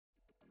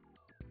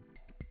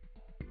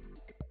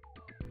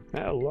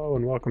Hello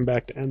and welcome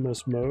back to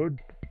Endless Mode.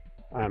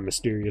 I'm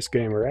Mysterious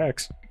Gamer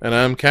X. And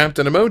I'm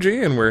Captain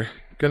Emoji, and we're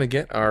gonna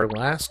get our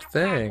last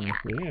thing.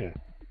 Yeah.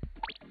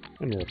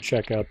 And we'll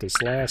check out this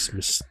last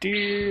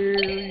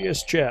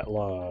mysterious chat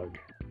log.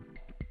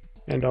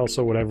 And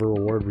also whatever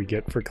reward we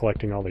get for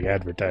collecting all the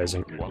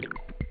advertising.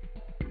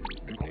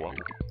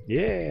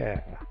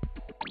 Yeah.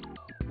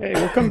 Hey,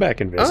 we'll come back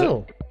and visit.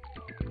 Oh.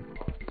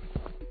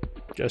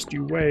 Just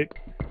you wait.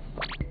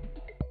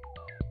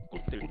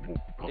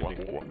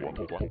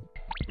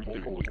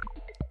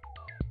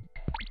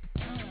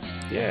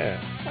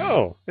 Yeah.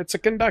 Oh, it's a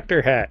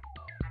conductor hat.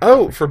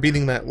 Oh, for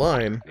beating that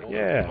line.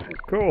 Yeah,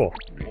 cool.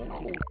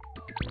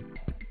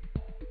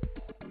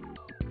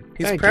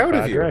 He's Thank proud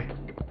you, of you. Padre.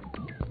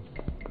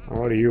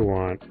 What do you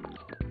want?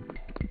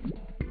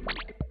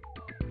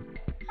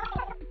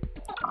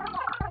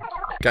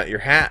 Got your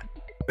hat.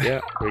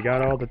 Yeah, we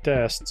got all the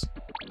tests.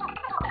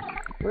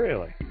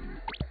 Really?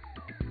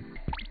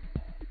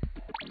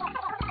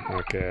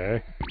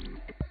 Okay.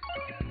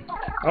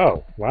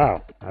 Oh,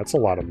 wow. That's a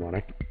lot of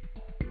money.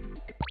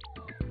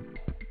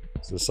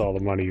 Is this all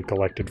the money you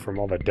collected from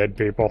all the dead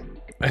people?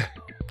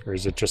 Or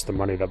is it just the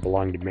money that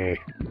belonged to me?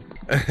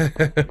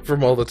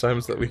 From all the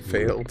times that we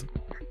failed.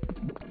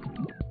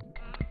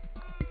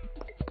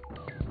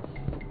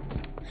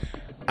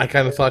 I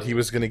kind of thought he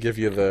was going to give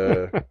you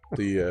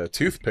the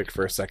toothpick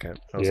for a second.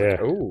 I was like,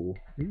 oh.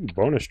 Ooh,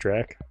 bonus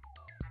track.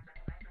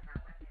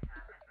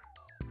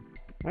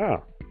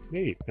 Oh,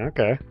 neat.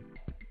 Okay.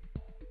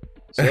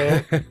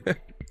 So,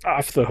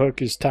 Off the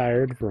Hook is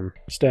tired from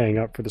staying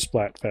up for the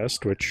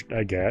Splatfest, which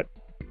I get.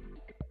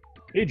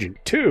 Agent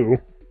 2?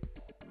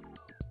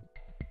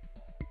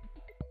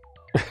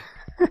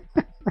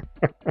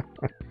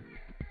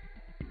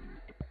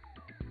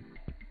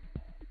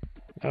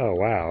 Oh,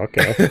 wow,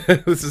 okay.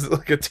 This is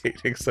like a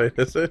dating site,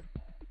 is it?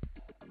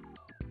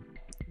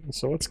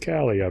 So what's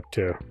Callie up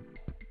to?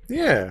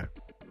 Yeah.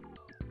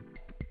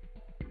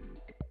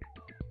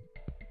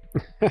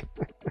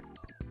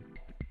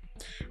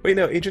 Wait,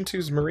 no, Agent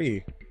 2's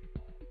Marie.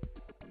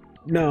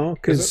 No,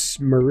 because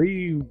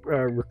Marie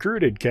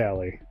recruited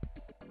Callie.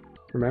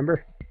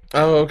 Remember?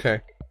 Oh,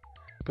 okay.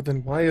 But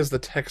then why is the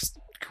text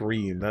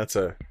green? That's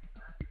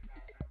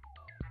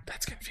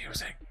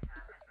confusing.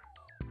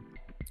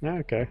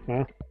 Okay,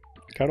 well,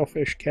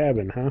 Cuttlefish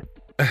Cabin, huh?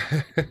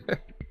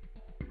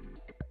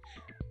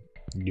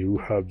 New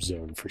hub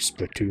zone for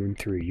Splatoon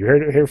 3. You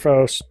heard it here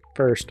first.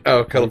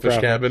 Oh, Cuttlefish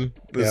Cabin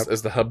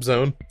is the hub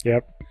zone?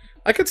 Yep.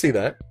 I could see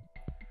that.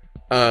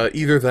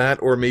 Either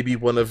that or maybe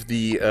one of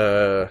the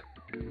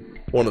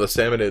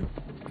salmonid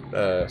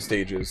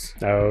stages.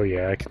 Oh,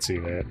 yeah, I could see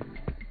that.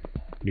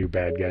 New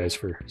bad guys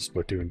for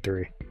Splatoon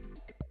 3.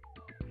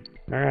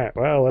 Alright,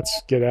 well,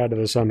 let's get out of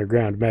this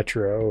underground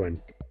metro,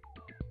 and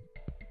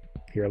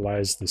here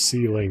lies the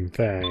ceiling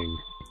Thang.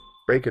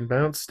 Break and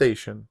bounce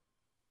station.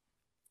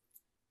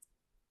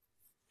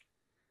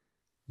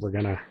 We're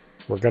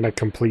gonna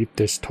complete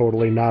this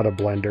totally not a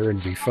blender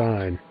and be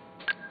fine.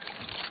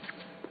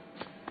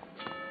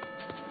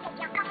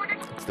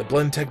 It's the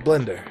Blend Tech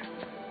Blender.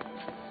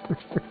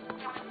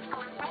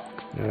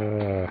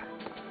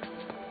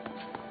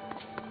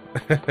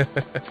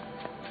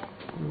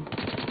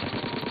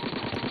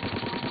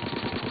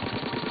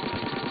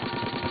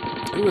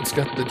 Ooh, it's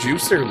got the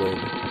juicer lid.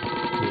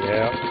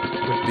 Yeah.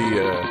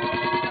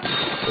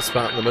 With the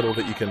spot in the middle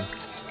that you can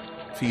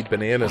feed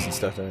bananas and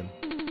stuff in.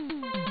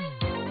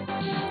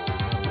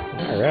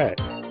 Alright.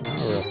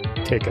 Now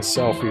we'll take a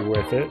selfie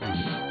with it.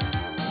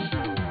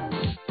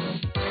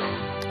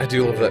 I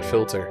do love that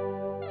filter.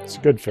 It's a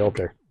good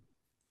filter.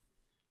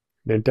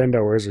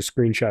 Nintendo, where's our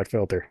screenshot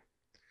filter?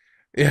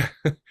 Yeah.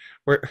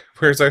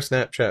 Where's our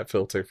Snapchat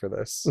filter for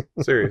this?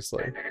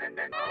 Seriously.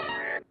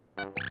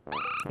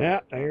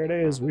 Yeah, there it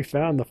is. We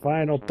found the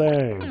final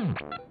thing.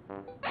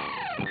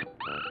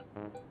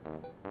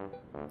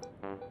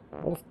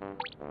 Oh.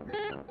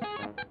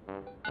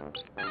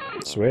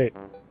 Sweet.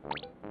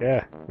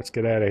 Yeah, let's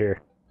get out of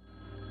here.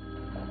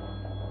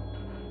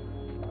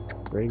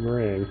 Ring,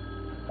 ring.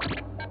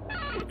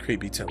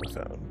 Creepy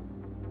telephone.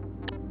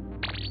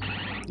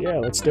 Yeah,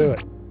 let's do it.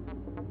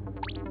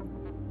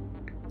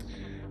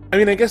 I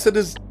mean, I guess it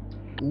is.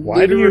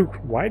 Why do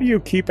you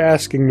keep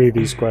asking me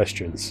these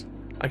questions?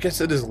 I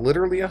guess it is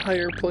literally a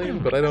higher plane,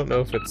 but I don't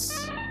know if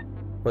it's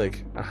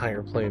like a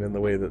higher plane in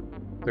the way that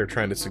they're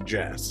trying to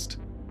suggest.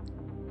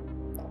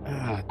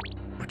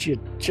 Would you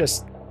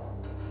just...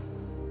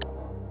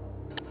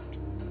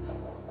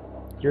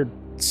 You're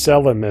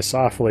selling this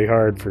awfully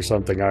hard for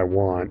something I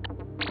want.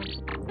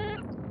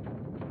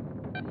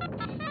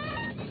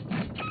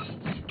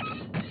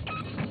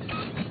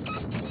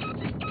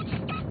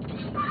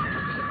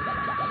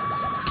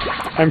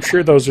 I'm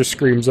sure those are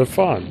screams of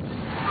fun.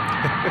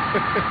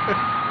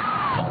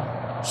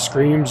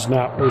 Screams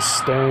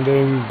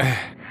notwithstanding.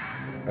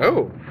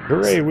 Oh.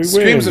 Hooray, we win.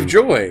 Screams of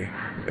joy.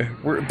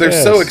 They're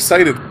Yes. so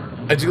excited.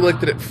 I do like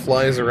that it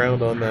flies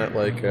around on that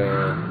like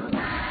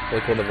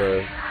one of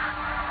the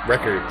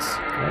records.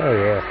 Oh,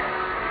 yeah.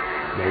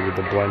 Maybe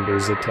the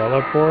blender's a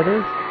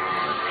teleporter?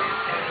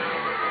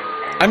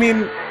 I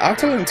mean,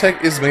 Octo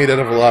Tech is made out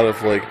of a lot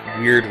of, like,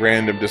 weird,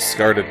 random,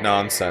 discarded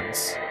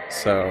nonsense.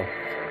 So...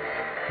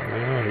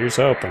 Well, here's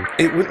hoping.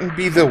 It wouldn't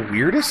be the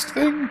weirdest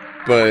thing,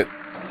 but...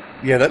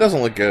 Yeah, that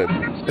doesn't look good.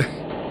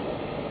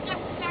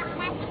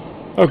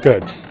 Oh,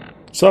 good.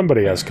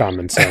 Somebody has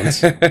common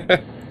sense.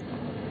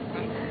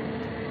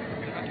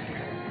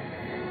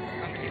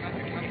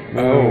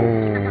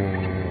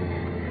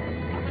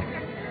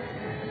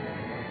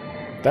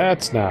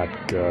 That's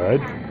not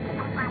good.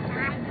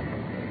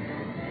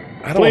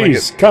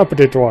 Please,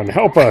 competent one,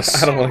 help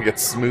us. I don't want to get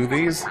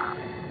smoothies.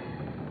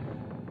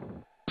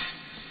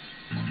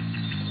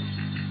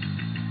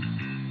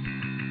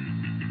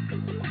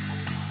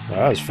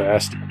 That was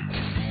fast.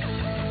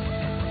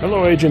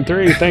 Hello, Agent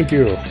 3, thank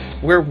you.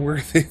 Where were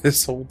they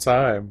this whole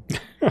time?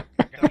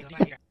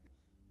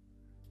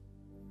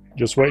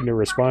 Just waiting to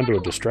respond to a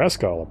distress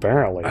call,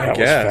 apparently. That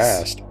was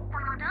fast.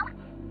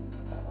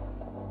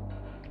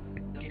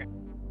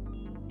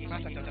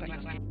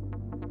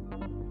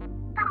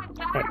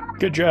 Right,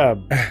 good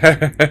job.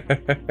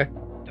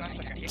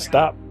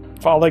 Stop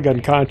falling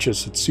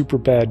unconscious. It's super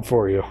bad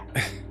for you.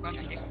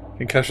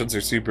 Concussions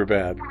are super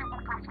bad.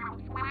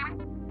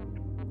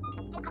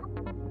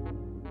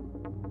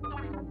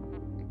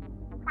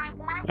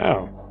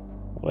 Oh.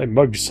 Well, they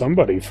mugged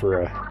somebody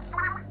for a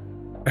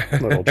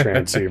little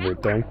transceiver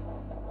thing.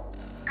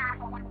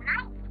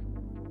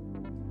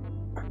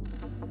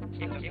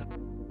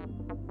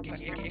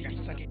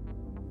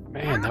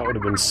 Man, that would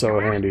have been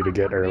so handy to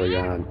get early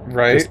on.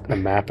 Right? Just a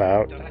map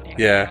out.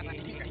 Yeah.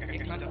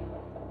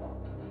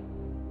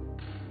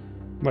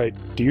 Wait,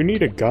 do you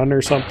need a gun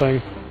or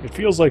something? It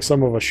feels like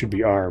some of us should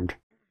be armed.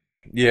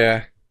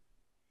 Yeah.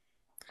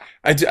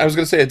 I was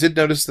going to say, I did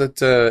notice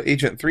that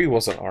Agent 3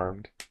 wasn't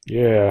armed.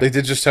 Yeah. They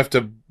did just have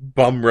to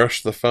bum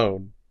rush the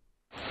phone.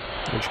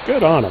 Which,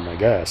 good on them, I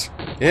guess.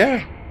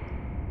 Yeah.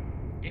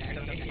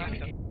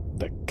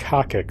 The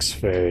Coccyx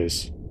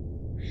Phase.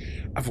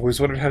 I've always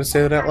wondered how to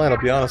say that out loud, I'll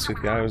be honest with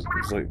you. I was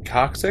like,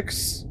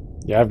 Coccyx?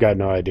 Yeah, I've got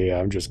no idea.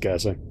 I'm just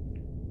guessing.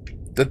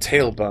 The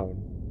tailbone.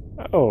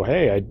 Oh,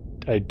 hey,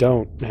 I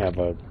don't have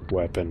a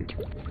weapon.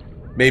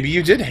 Maybe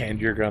you did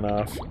hand your gun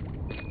off.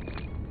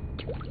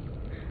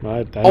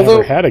 I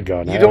never had a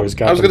gun. I always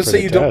got them for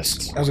the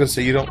tests. I was gonna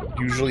say you don't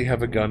usually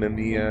have a gun in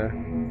the.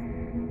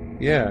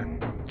 Yeah.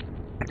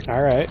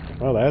 All right.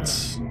 Well,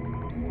 that's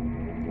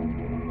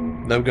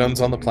no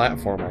guns on the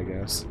platform, I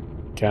guess.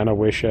 Kind of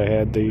wish I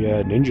had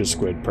the Ninja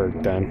Squid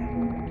perk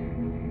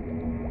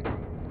then.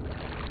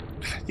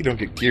 You don't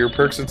get gear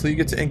perks until you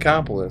get to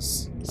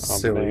Inkopolis. Oh,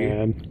 silly.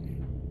 Man.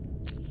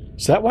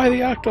 Is that why the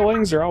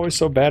Octolings are always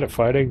so bad at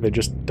fighting? They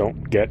just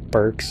don't get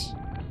perks?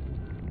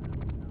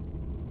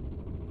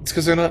 It's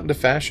because they're not into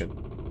fashion.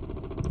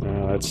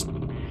 No, that's...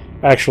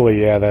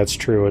 Actually, yeah, that's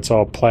true. It's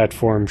all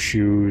platform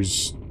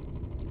shoes,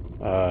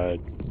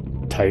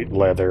 tight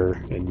leather,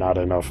 and not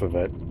enough of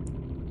it.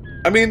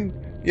 I mean,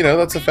 you know,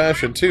 that's a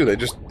fashion too.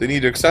 They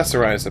need to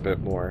accessorize a bit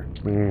more.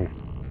 Mm.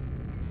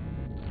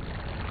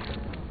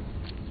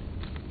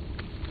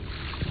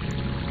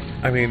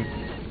 I mean,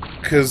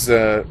 because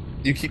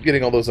you keep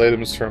getting all those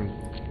items from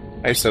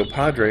ISO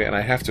Padre, and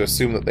I have to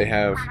assume that they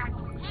have,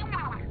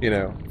 you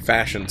know,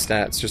 fashion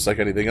stats just like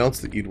anything else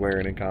that you'd wear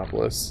in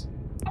Inkopolis.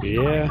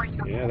 Yeah,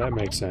 that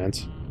makes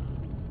sense.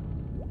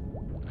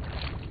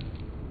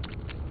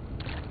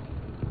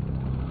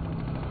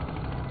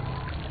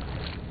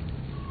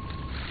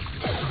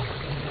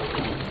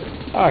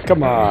 Ah,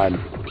 come on.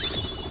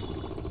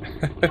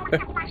 Okay.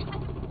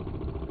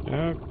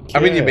 I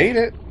mean, you made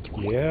it.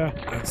 Yeah.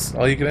 That's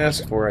all you can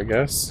ask for, I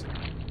guess.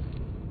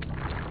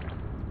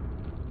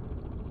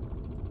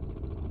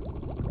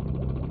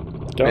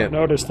 Don't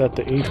notice that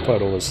the ink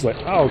puddle is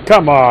oh,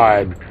 come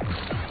on!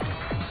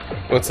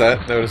 What's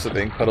that? Notice that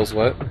the ink puddle's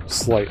what?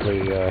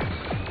 Slightly,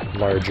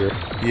 larger.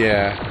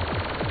 Yeah.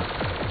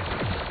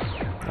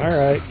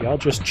 Alright, y'all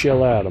just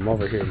chill out. I'm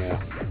over here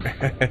now.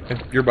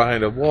 You're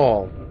behind a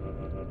wall.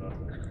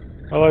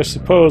 Well, I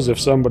suppose if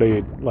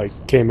somebody, like,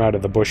 came out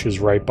of the bushes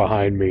right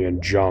behind me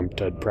and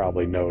jumped, I'd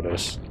probably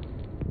notice.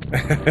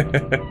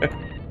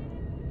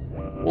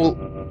 Well,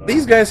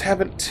 these guys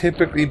haven't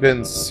typically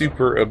been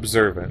super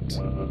observant.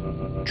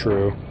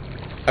 True.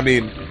 I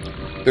mean,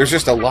 there's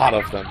just a lot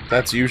of them.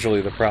 That's usually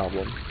the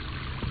problem.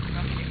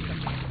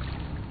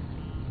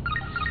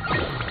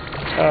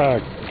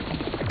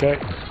 Okay.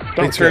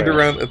 They turned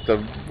around at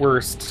the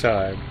worst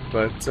time,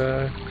 but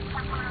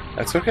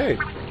that's okay.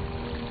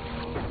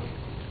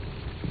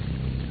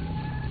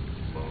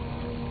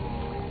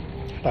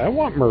 I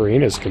want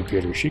Marina's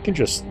computer. She can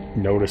just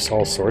notice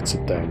all sorts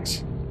of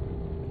things.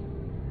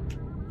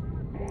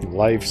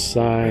 Life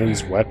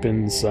signs,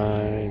 weapon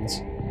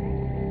signs.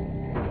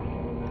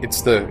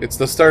 It's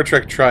the Star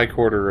Trek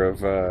tricorder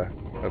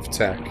of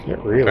tech. It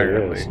really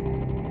apparently. is.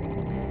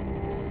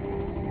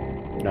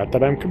 Not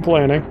that I'm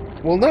complaining.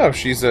 Well, no,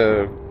 she's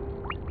a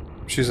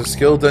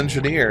skilled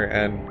engineer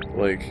and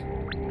like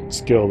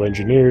skilled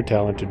engineer,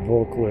 talented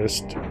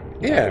vocalist.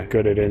 Yeah,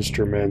 good at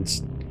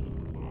instruments.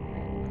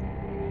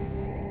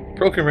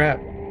 Broken rap.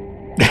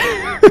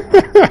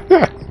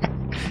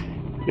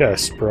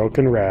 Yes,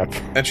 broken rap.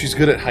 And she's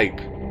good at hype.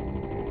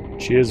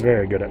 She is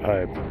very good at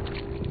hype.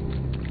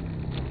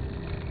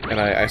 And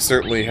I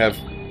certainly have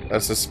a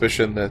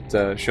suspicion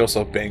that she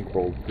also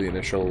bankrolled the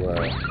initial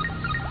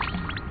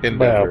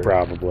endeavor. Well,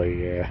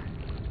 probably, yeah.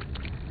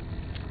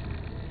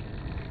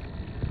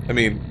 I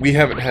mean, we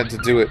haven't had to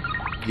do it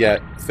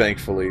yet,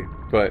 thankfully,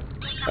 but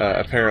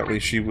apparently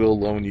she will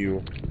loan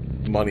you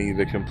money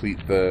to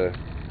complete the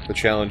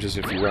challenges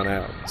if you run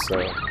out, so...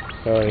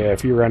 Oh yeah,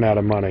 if you run out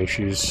of money,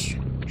 she's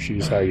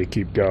how you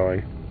keep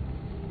going.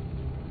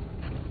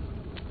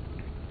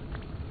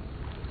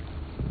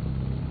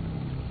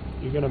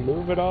 You gonna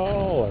move at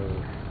all, or...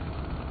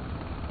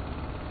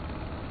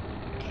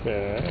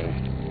 Okay...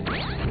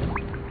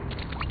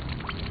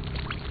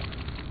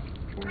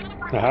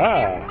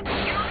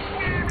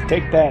 Aha!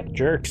 Take that,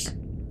 jerks.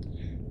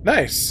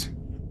 Nice!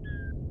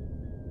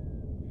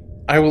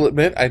 I will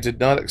admit, I did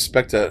not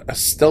expect a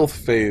stealth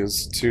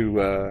phase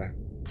to,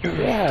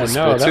 Yeah, to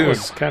no, that Splatoon.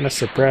 was kind of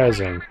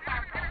surprising.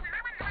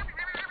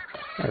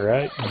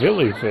 Alright,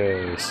 Villi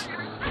Phase.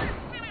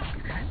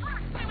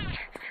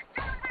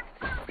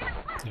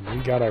 And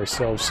we got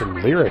ourselves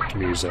some lyric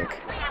music.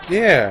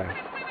 Yeah.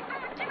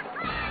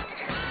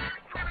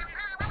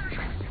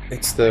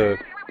 It's the,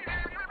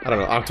 I don't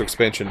know, Octo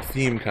expansion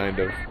theme, kind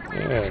of.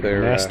 Yeah,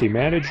 Their, Nasty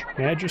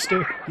Majesty?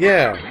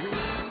 Yeah.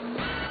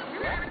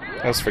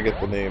 I always forget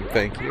the name,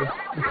 thank you.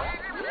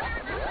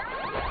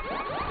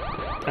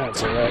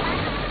 That's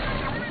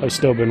alright. I've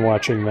still been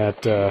watching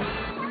that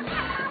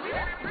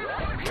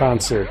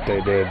concert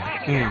they did,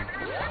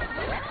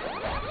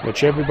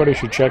 which everybody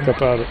should check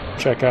out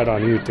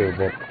on YouTube.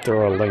 We'll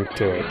throw a link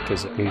to it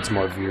because it needs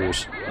more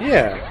views.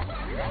 Yeah.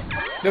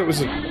 No, it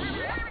was a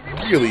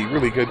really,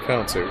 really good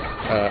concert.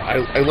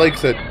 I like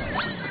that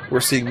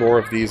we're seeing more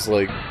of these,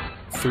 like,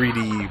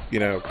 3D, you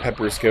know,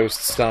 Pepper's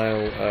Ghost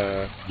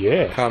style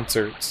Yeah.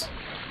 concerts.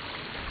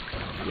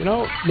 You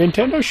know,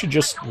 Nintendo should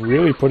just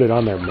really put it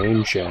on their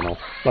main channel.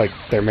 Like,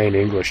 their main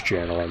English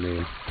channel, I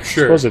mean.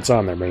 Sure. I suppose it's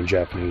on their main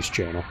Japanese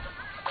channel.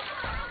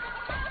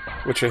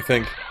 Which I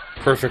think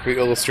perfectly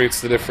illustrates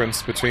the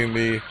difference between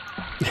the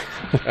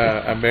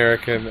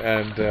American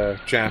and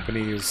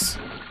Japanese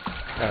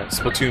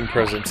Splatoon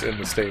presence in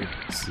the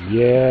States.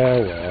 Yeah,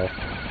 well.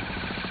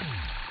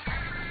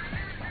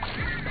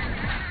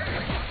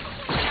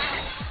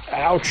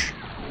 Ouch!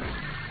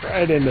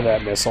 Right into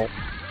that missile.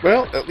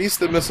 Well, at least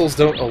the missiles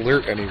don't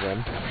alert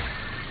anyone.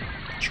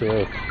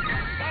 True.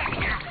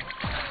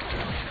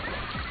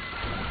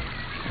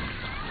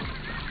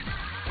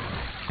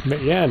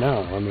 But yeah,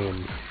 no, I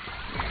mean,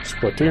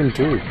 Splatoon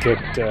 2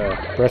 kicked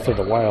Breath of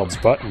the Wild's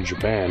butt in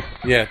Japan.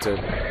 Yeah, it did.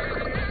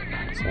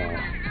 So,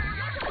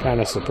 kind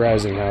of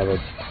surprising how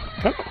the...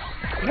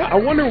 Yeah, I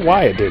wonder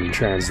why it didn't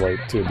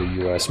translate to the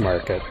US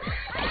market.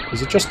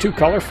 Is it just too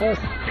colorful?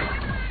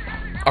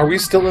 Are we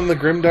still in the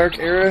Grimdark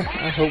era?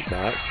 I hope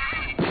not.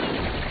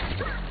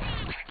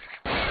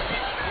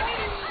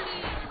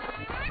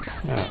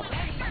 Oh.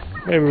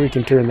 Maybe we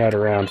can turn that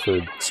around for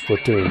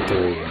Splatoon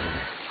 3.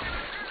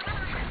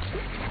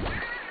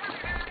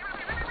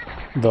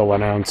 They'll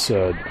announce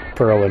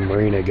Pearl and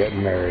Marina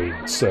getting married,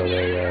 so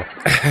they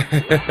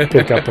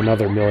pick up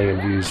another 1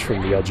 million views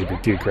from the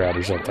LGBT crowd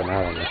or something.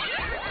 I don't know.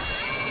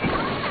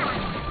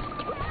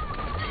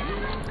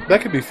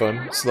 That could be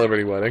fun.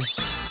 Celebrity wedding.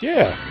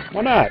 Yeah,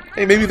 why not?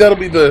 Hey, maybe that'll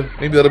be the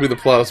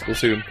plot of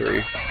Splatoon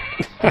 3.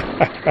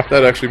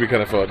 That'd actually be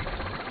kind of fun.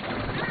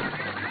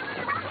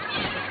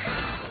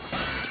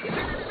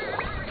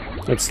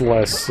 It's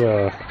less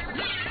the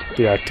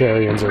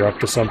Octarians are up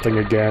to something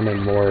again,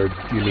 and more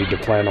you need to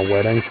plan a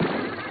wedding.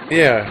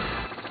 Yeah.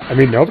 I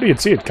mean, nobody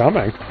would see it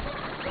coming.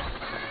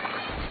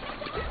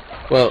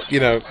 Well, you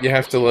know, you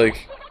have to,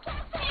 like,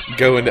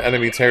 go into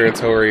enemy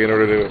territory in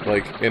order to,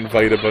 like,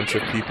 invite a bunch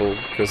of people,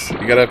 because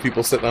you gotta have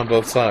people sitting on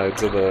both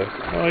sides of the...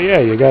 Oh yeah,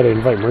 you gotta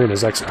invite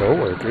Marina's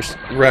ex-co-workers.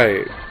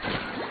 Right.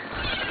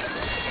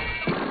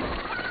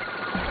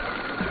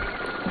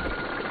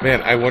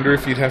 Man, I wonder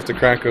if you'd have to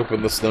crack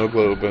open the snow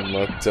globe and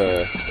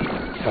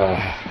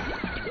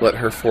let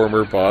her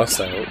former boss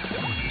out.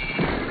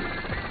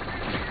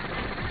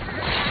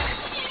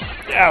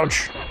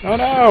 Ouch! Oh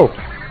no!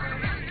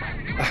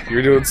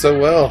 You're doing so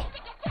well.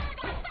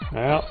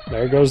 Well,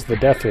 there goes the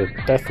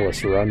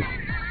deathless run.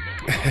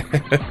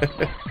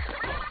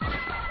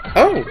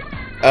 Oh!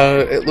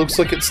 It looks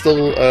like it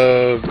still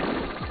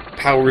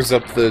powers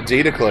up the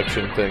data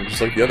collection thing,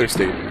 just like the other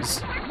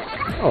stages.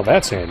 Oh,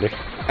 that's handy.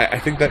 I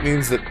think that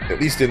means that, at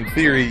least in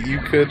theory, you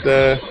could,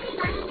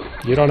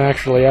 You don't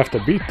actually have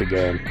to beat the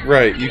game.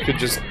 right, you could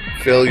just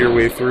fail your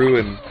way through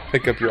and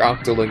pick up your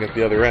Octoling at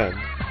the other end.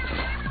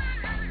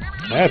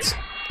 That's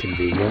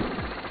convenient.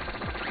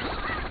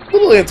 A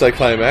little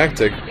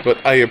anticlimactic,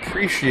 but I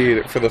appreciate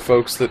it for the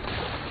folks that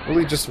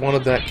really just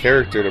wanted that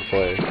character to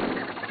play.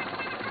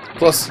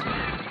 Plus,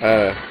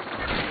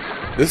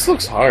 this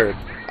looks hard.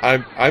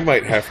 I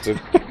might have to...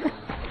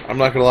 I'm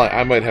not gonna lie,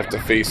 I might have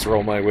to face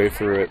roll my way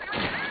through it,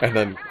 and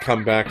then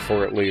come back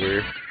for it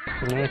later.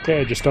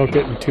 Okay, just don't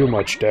get in too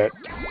much debt.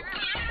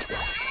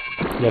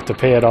 You have to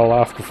pay it all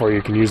off before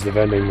you can use the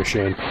vending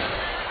machine.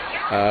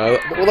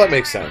 Well, that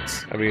makes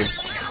sense. I mean,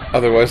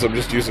 otherwise I'm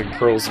just using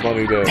Pearl's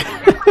money to...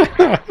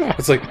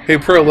 It's like, hey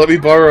Pearl, let me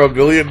borrow $1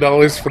 million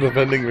for the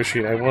vending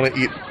machine. I want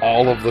to eat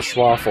all of the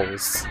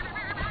schwaffles.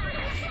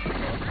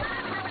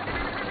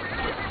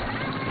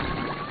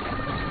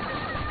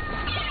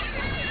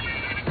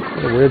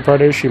 The weird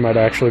part is she might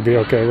actually be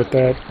okay with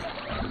that.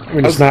 I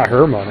mean, it's not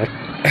her money.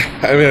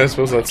 I mean, I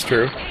suppose that's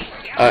true.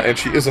 And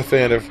she is a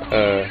fan of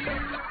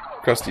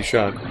Krusty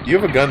Sean. You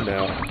have a gun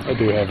now. I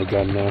do have a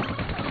gun now.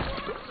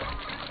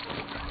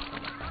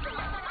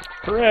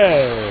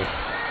 Hooray!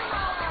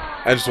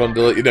 I just wanted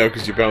to let you know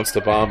because you bounced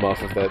a bomb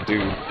off of that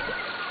dude.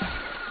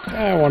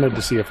 I wanted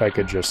to see if I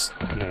could just,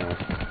 you know,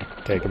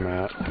 take him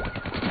out.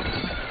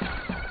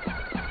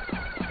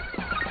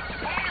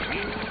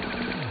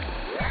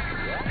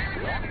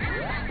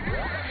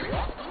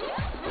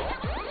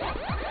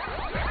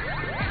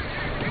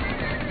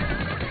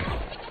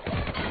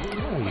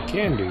 Oh, you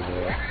can do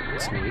that.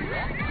 That's neat.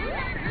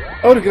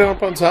 Oh, to get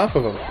up on top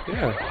of him.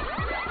 Yeah.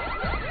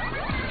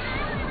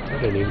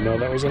 I didn't even know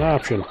that was an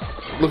option.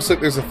 Looks like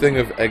there's a thing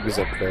of eggs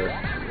up there.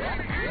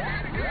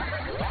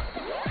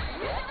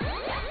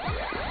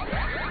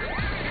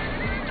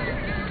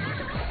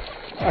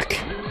 Fuck.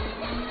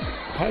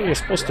 How are you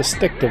supposed to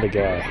stick to the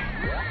guy?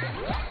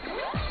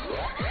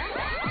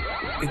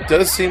 It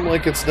does seem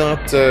like it's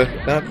not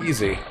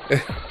easy.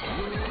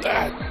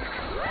 Ah.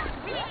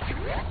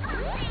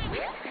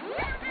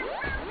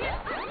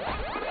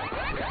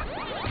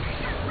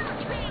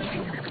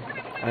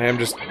 I am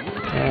just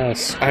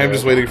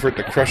Yes. waiting for it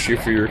to crush you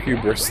for your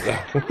hubris, though.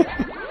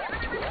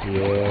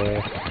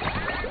 Yeah.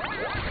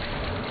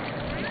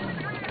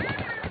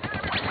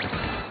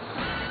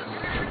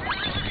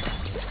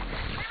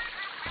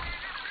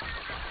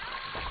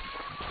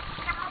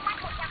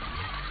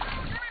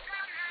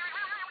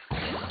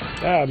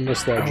 Ah, I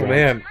missed that jump. Oh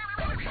man.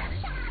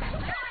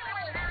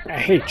 I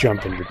hate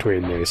jumping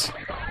between these.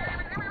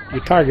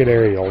 Your target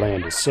area to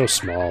land is so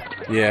small.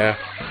 Yeah.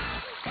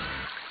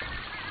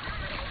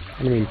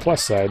 I mean,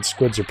 plus side,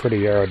 squids are pretty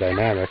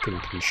aerodynamic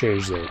and can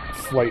change their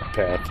flight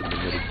path in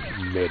the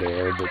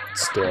mid-air, but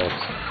still.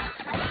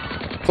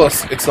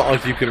 Plus, it's not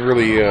like you can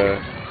really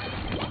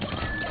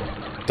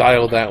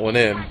dial that one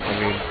in. I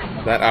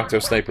mean, that Octo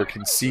Sniper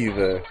can see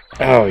the...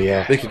 Oh,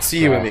 yeah. They can see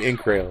you in the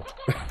ink rail.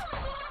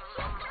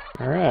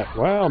 Alright,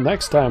 well,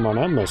 next time on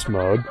Endless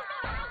Mode...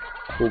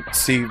 We'll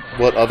see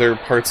what other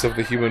parts of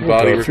the human We'll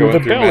body go we're through going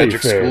the through Villi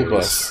Magic School Phase.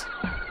 Bus.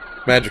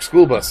 Magic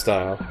School Bus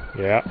style.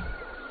 Yeah.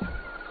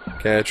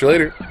 Catch you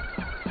later.